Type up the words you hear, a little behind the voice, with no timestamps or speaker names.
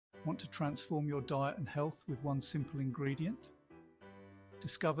Want to transform your diet and health with one simple ingredient?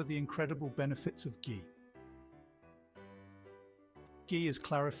 Discover the incredible benefits of ghee. Ghee is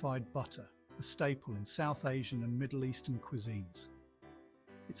clarified butter, a staple in South Asian and Middle Eastern cuisines.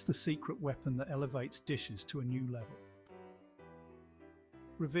 It's the secret weapon that elevates dishes to a new level.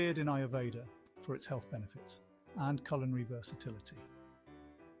 Revered in Ayurveda for its health benefits and culinary versatility.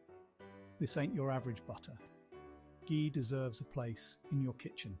 This ain't your average butter. Ghee deserves a place in your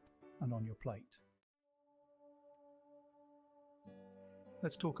kitchen and on your plate.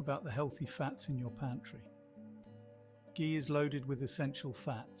 Let's talk about the healthy fats in your pantry. Ghee is loaded with essential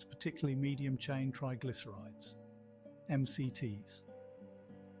fats, particularly medium-chain triglycerides, MCTs.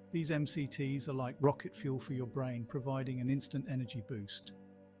 These MCTs are like rocket fuel for your brain, providing an instant energy boost.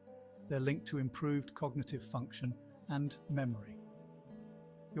 They're linked to improved cognitive function and memory.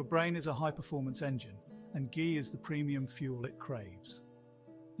 Your brain is a high-performance engine, and ghee is the premium fuel it craves.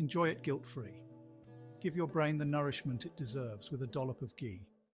 Enjoy it guilt-free. Give your brain the nourishment it deserves with a dollop of ghee.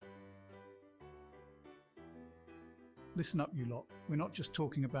 Listen up, you lot. We're not just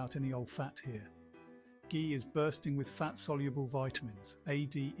talking about any old fat here. Ghee is bursting with fat-soluble vitamins, A,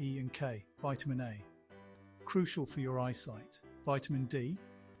 D, E, and K. Vitamin A, crucial for your eyesight. Vitamin D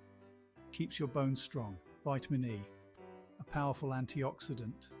keeps your bones strong. Vitamin E, a powerful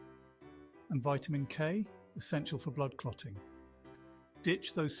antioxidant. And vitamin K, essential for blood clotting.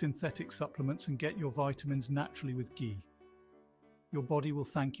 Ditch those synthetic supplements and get your vitamins naturally with ghee. Your body will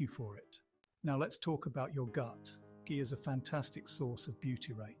thank you for it. Now let's talk about your gut. Ghee is a fantastic source of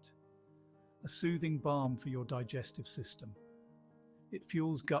butyrate, a soothing balm for your digestive system. It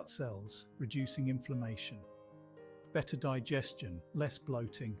fuels gut cells, reducing inflammation, better digestion, less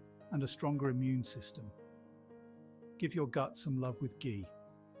bloating, and a stronger immune system. Give your gut some love with ghee.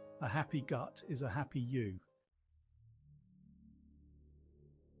 A happy gut is a happy you.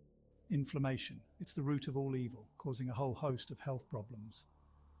 Inflammation. It's the root of all evil, causing a whole host of health problems.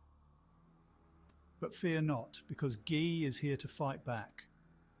 But fear not, because ghee is here to fight back.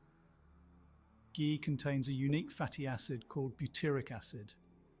 Ghee contains a unique fatty acid called butyric acid,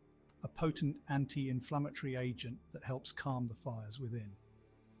 a potent anti-inflammatory agent that helps calm the fires within.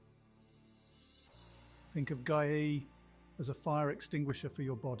 Think of ghee as a fire extinguisher for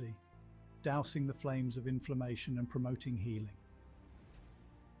your body, dousing the flames of inflammation and promoting healing.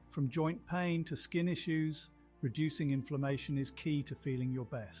 From joint pain to skin issues, reducing inflammation is key to feeling your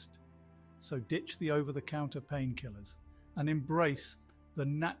best. So ditch the over-the-counter painkillers and embrace the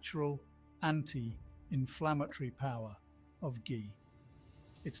natural anti-inflammatory power of ghee.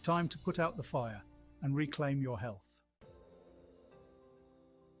 It's time to put out the fire and reclaim your health.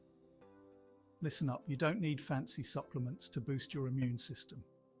 Listen up, you don't need fancy supplements to boost your immune system.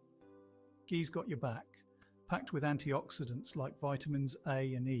 Ghee's got your back. Packed with antioxidants like vitamins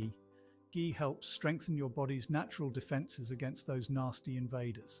A and E, ghee helps strengthen your body's natural defenses against those nasty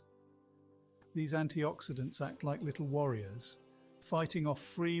invaders. These antioxidants act like little warriors, fighting off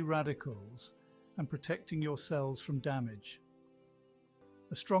free radicals and protecting your cells from damage.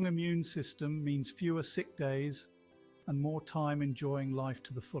 A strong immune system means fewer sick days and more time enjoying life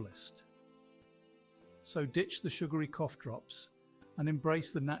to the fullest. So ditch the sugary cough drops and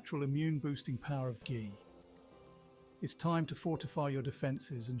embrace the natural immune-boosting power of ghee. It's time to fortify your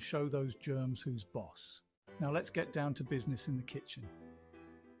defenses and show those germs who's boss. Now let's get down to business in the kitchen.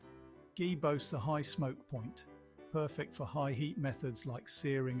 Ghee boasts a high smoke point, perfect for high heat methods like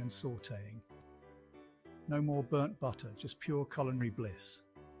searing and sautéing. No more burnt butter, just pure culinary bliss.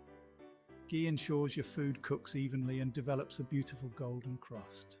 Ghee ensures your food cooks evenly and develops a beautiful golden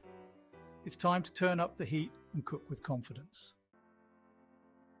crust. It's time to turn up the heat and cook with confidence.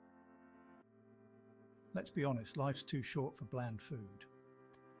 Let's be honest, life's too short for bland food.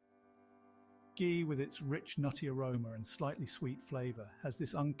 Ghee, with its rich nutty aroma and slightly sweet flavour, has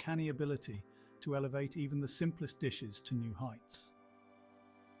this uncanny ability to elevate even the simplest dishes to new heights.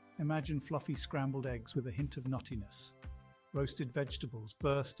 Imagine fluffy scrambled eggs with a hint of nuttiness, roasted vegetables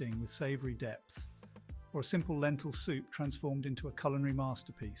bursting with savoury depth, or a simple lentil soup transformed into a culinary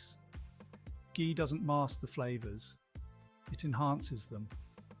masterpiece. Ghee doesn't mask the flavours, it enhances them,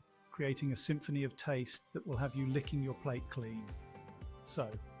 creating a symphony of taste that will have you licking your plate clean. So,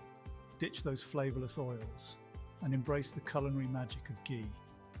 ditch those flavourless oils and embrace the culinary magic of ghee.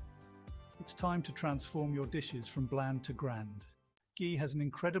 It's time to transform your dishes from bland to grand. Ghee has an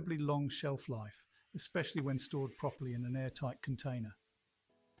incredibly long shelf life, especially when stored properly in an airtight container.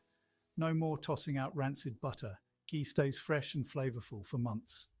 No more tossing out rancid butter. Ghee stays fresh and flavourful for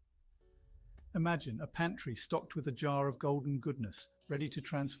months. Imagine a pantry stocked with a jar of golden goodness, ready to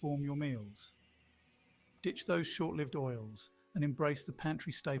transform your meals. Ditch those short-lived oils and embrace the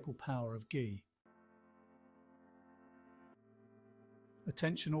pantry staple power of ghee.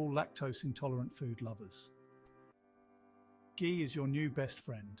 Attention all lactose intolerant food lovers. Ghee is your new best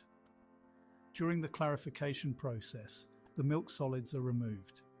friend. During the clarification process, the milk solids are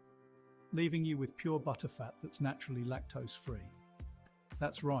removed, leaving you with pure butterfat that's naturally lactose-free.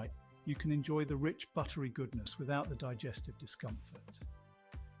 That's right, you can enjoy the rich buttery goodness without the digestive discomfort.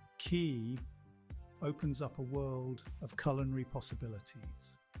 Ghee opens up a world of culinary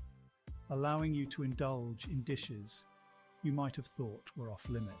possibilities, allowing you to indulge in dishes you might have thought were off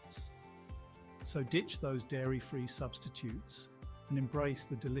limits. So ditch those dairy-free substitutes and embrace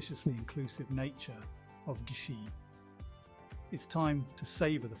the deliciously inclusive nature of ghee. It's time to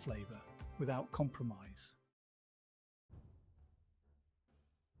savor the flavor without compromise.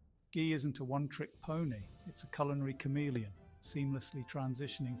 Ghee isn't a one-trick pony, it's a culinary chameleon, seamlessly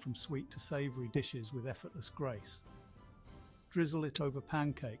transitioning from sweet to savory dishes with effortless grace. Drizzle it over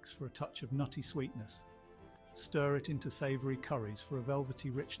pancakes for a touch of nutty sweetness. Stir it into savory curries for a velvety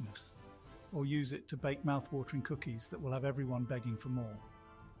richness, or use it to bake mouth-watering cookies that will have everyone begging for more.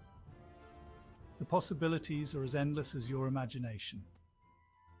 The possibilities are as endless as your imagination.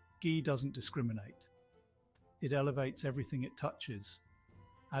 Ghee doesn't discriminate. It elevates everything it touches,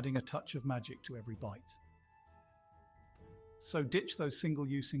 adding a touch of magic to every bite. So ditch those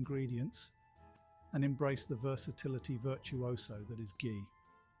single-use ingredients and embrace the versatility virtuoso that is ghee.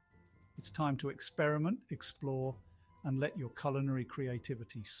 It's time to experiment, explore, and let your culinary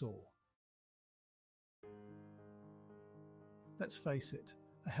creativity soar. Let's face it,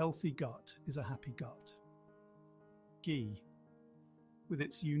 a healthy gut is a happy gut. Ghee, with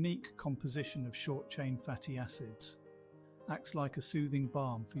its unique composition of short-chain fatty acids, acts like a soothing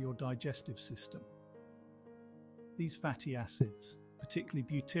balm for your digestive system. These fatty acids, particularly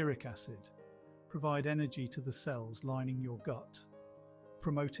butyric acid, provide energy to the cells lining your gut,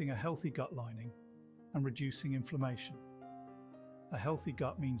 promoting a healthy gut lining and reducing inflammation. A healthy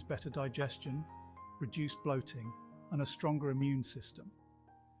gut means better digestion, reduced bloating, and a stronger immune system.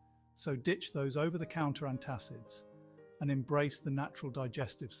 So ditch those over-the-counter antacids and embrace the natural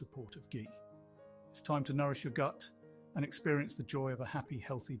digestive support of ghee. It's time to nourish your gut and experience the joy of a happy,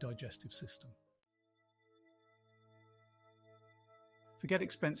 healthy digestive system. Forget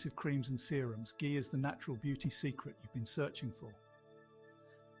expensive creams and serums. Ghee is the natural beauty secret you've been searching for.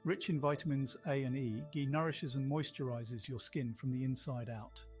 Rich in vitamins A and E, ghee nourishes and moisturizes your skin from the inside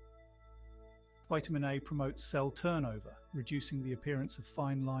out. Vitamin A promotes cell turnover, reducing the appearance of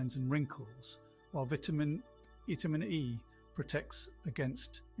fine lines and wrinkles, while vitamin E protects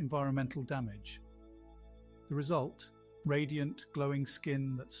against environmental damage. The result? Radiant, glowing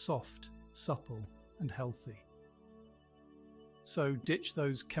skin that's soft, supple, and healthy. So ditch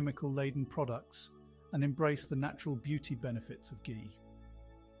those chemical-laden products and embrace the natural beauty benefits of ghee.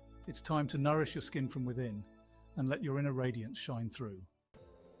 It's time to nourish your skin from within and let your inner radiance shine through.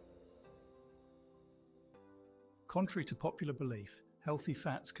 Contrary to popular belief, healthy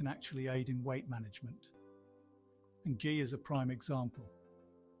fats can actually aid in weight management, and ghee is a prime example.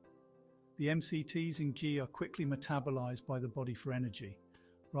 The MCTs in ghee are quickly metabolized by the body for energy,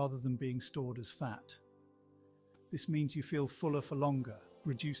 rather than being stored as fat. This means you feel fuller for longer,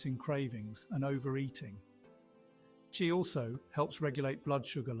 reducing cravings and overeating. Ghee also helps regulate blood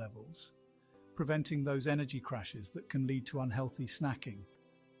sugar levels, preventing those energy crashes that can lead to unhealthy snacking.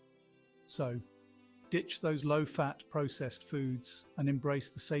 So, ditch those low-fat processed foods and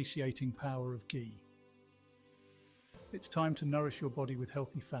embrace the satiating power of ghee. It's time to nourish your body with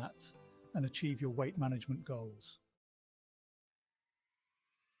healthy fats and achieve your weight management goals.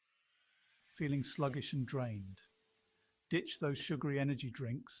 Feeling sluggish and drained? Ditch those sugary energy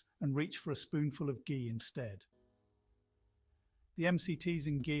drinks and reach for a spoonful of ghee instead. The MCTs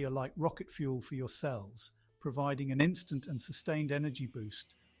in ghee are like rocket fuel for your cells, providing an instant and sustained energy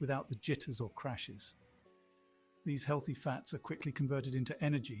boost without the jitters or crashes. These healthy fats are quickly converted into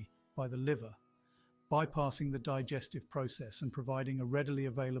energy by the liver, bypassing the digestive process and providing a readily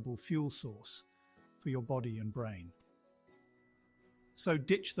available fuel source for your body and brain. So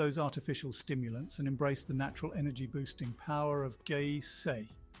ditch those artificial stimulants and embrace the natural energy boosting power of ghee.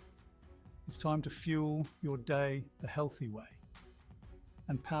 It's time to fuel your day the healthy way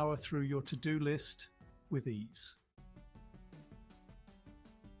and power through your to-do list with ease.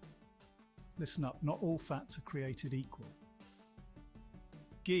 Listen up, not all fats are created equal.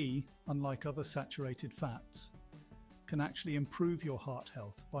 Ghee, unlike other saturated fats, can actually improve your heart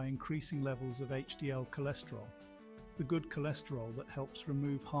health by increasing levels of HDL cholesterol, the good cholesterol that helps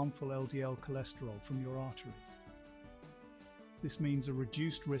remove harmful LDL cholesterol from your arteries. This means a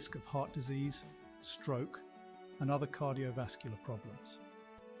reduced risk of heart disease, stroke, and other cardiovascular problems.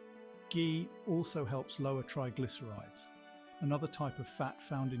 Ghee also helps lower triglycerides, another type of fat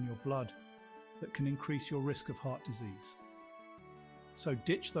found in your blood that can increase your risk of heart disease. So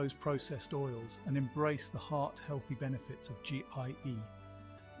ditch those processed oils and embrace the heart-healthy benefits of Ghee.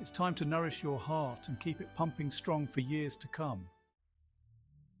 It's time to nourish your heart and keep it pumping strong for years to come.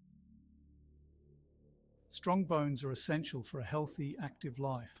 Strong bones are essential for a healthy, active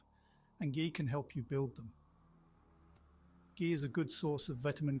life, and Ghee can help you build them. Ghee is a good source of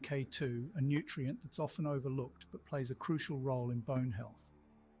vitamin K2, a nutrient that's often overlooked but plays a crucial role in bone health.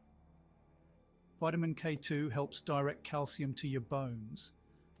 Vitamin K2 helps direct calcium to your bones,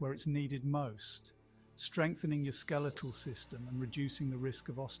 where it's needed most, strengthening your skeletal system and reducing the risk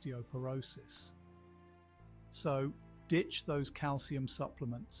of osteoporosis. So, ditch those calcium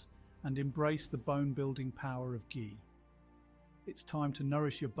supplements and embrace the bone-building power of Ghee. It's time to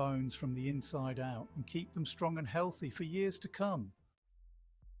nourish your bones from the inside out and keep them strong and healthy for years to come.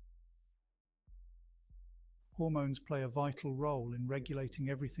 Hormones play a vital role in regulating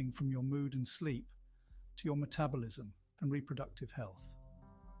everything from your mood and sleep to your metabolism and reproductive health.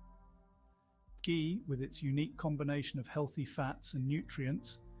 Ghee, with its unique combination of healthy fats and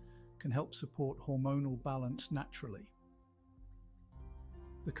nutrients, can help support hormonal balance naturally.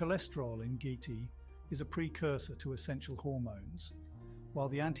 The cholesterol in ghee is a precursor to essential hormones, while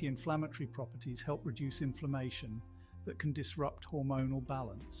the anti-inflammatory properties help reduce inflammation that can disrupt hormonal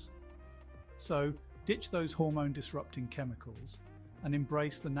balance. So, ditch those hormone-disrupting chemicals and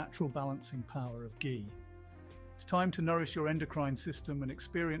embrace the natural balancing power of Ghee. It's time to nourish your endocrine system and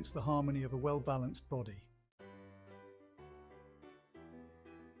experience the harmony of a well-balanced body.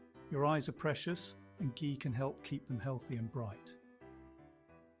 Your eyes are precious, and Ghee can help keep them healthy and bright.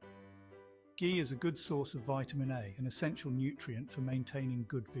 Ghee is a good source of vitamin A, an essential nutrient for maintaining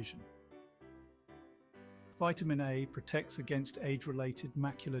good vision. Vitamin A protects against age-related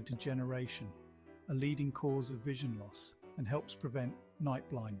macular degeneration, a leading cause of vision loss, and helps prevent night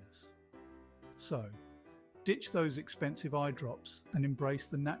blindness. So, ditch those expensive eye drops and embrace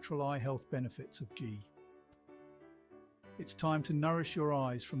the natural eye health benefits of Ghee. It's time to nourish your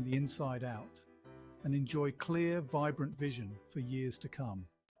eyes from the inside out and enjoy clear, vibrant vision for years to come.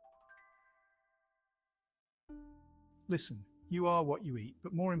 Listen, you are what you eat,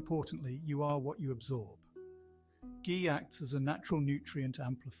 but more importantly, you are what you absorb. Ghee acts as a natural nutrient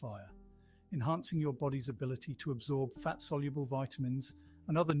amplifier, enhancing your body's ability to absorb fat-soluble vitamins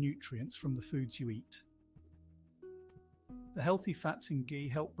and other nutrients from the foods you eat. The healthy fats in Ghee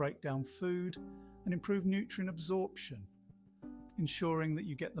help break down food and improve nutrient absorption, ensuring that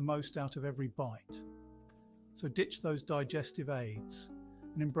you get the most out of every bite. So ditch those digestive aids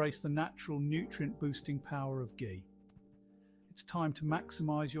and embrace the natural nutrient-boosting power of Ghee. It's time to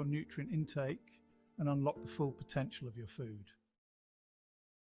maximize your nutrient intake and unlock the full potential of your food.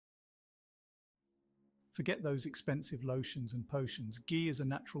 Forget those expensive lotions and potions. Ghee is a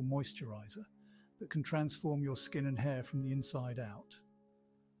natural moisturizer that can transform your skin and hair from the inside out.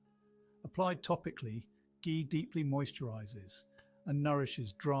 Applied topically, Ghee deeply moisturizes and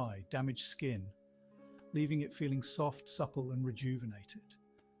nourishes dry, damaged skin, leaving it feeling soft, supple, and rejuvenated.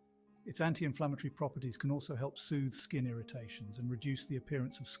 Its anti-inflammatory properties can also help soothe skin irritations and reduce the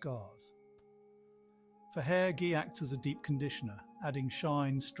appearance of scars. For hair, Ghee acts as a deep conditioner, adding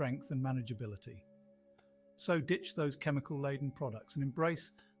shine, strength, and manageability. So ditch those chemical-laden products and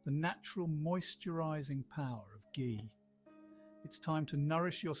embrace the natural moisturizing power of Ghee. It's time to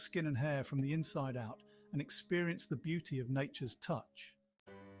nourish your skin and hair from the inside out and experience the beauty of nature's touch.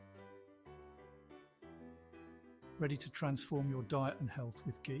 Ready to transform your diet and health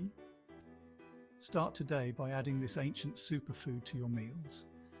with Ghee? Start today by adding this ancient superfood to your meals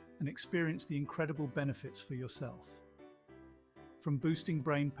and experience the incredible benefits for yourself. From boosting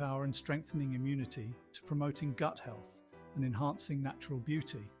brain power and strengthening immunity to promoting gut health and enhancing natural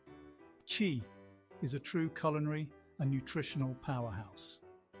beauty, Ghee is a true culinary and nutritional powerhouse.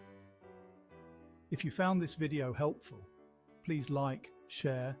 If you found this video helpful, please like,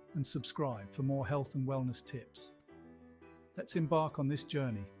 share, and subscribe for more health and wellness tips. Let's embark on this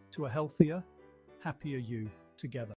journey to a healthier, happier you together.